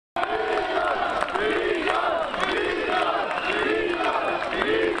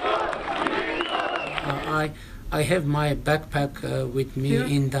I have my backpack with me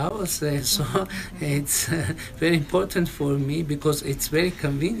in Davos, so it's very important for me because it's very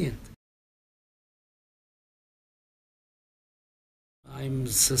convenient. I'm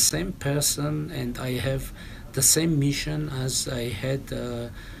the same person and I have the same mission as I had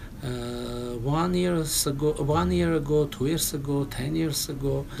 1 year ago, 2 years ago, 10 years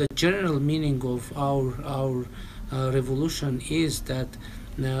ago. The general meaning of our revolution is that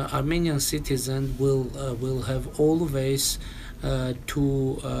Armenian citizens will have always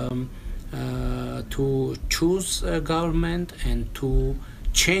to choose a government and to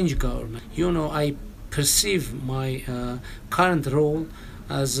change government. You know, I perceive my current role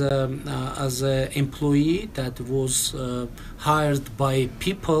as an employee that was hired by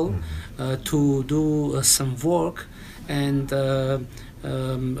people to do some work, and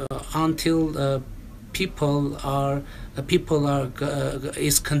until people are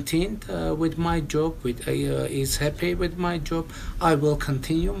is content with my job, is happy with my job, I will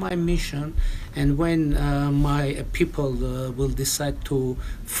continue my mission. And when my people will decide to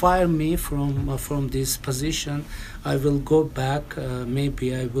fire me from this position, I will go back.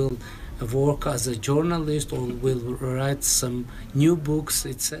 Maybe I will work as a journalist or will write some new books,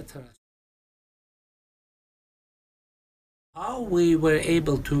 etc. How we were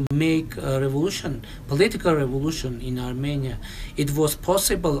able to make a revolution, political revolution in Armenia, it was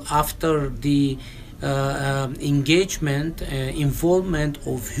possible after the engagement, involvement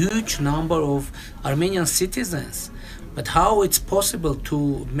of huge number of Armenian citizens. But how it's possible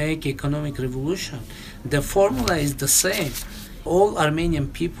to make economic revolution? The formula is the same. All Armenian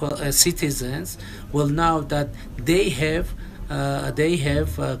people, citizens, will know that they have a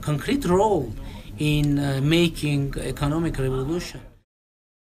concrete role in making economic revolution.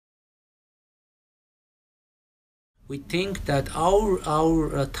 We think that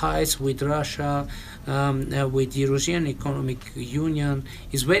our ties with Russia, with the European Economic Union,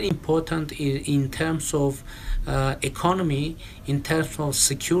 is very important in terms of economy, in terms of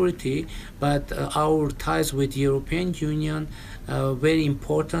security, but our ties with the European Union very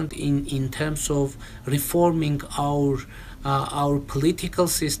important in terms of reforming our political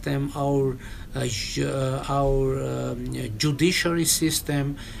system, our judiciary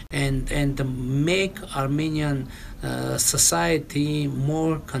system, and make Armenian society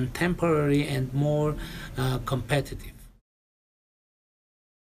more contemporary and more competitive.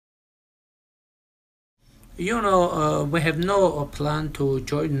 You know, we have no plan to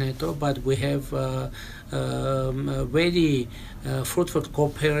join NATO, but we have very fruitful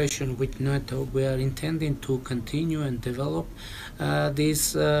cooperation with NATO. We are intending to continue and develop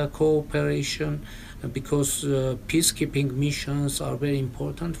this cooperation because peacekeeping missions are very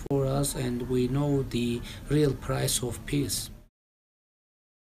important for us, and we know the real price of peace.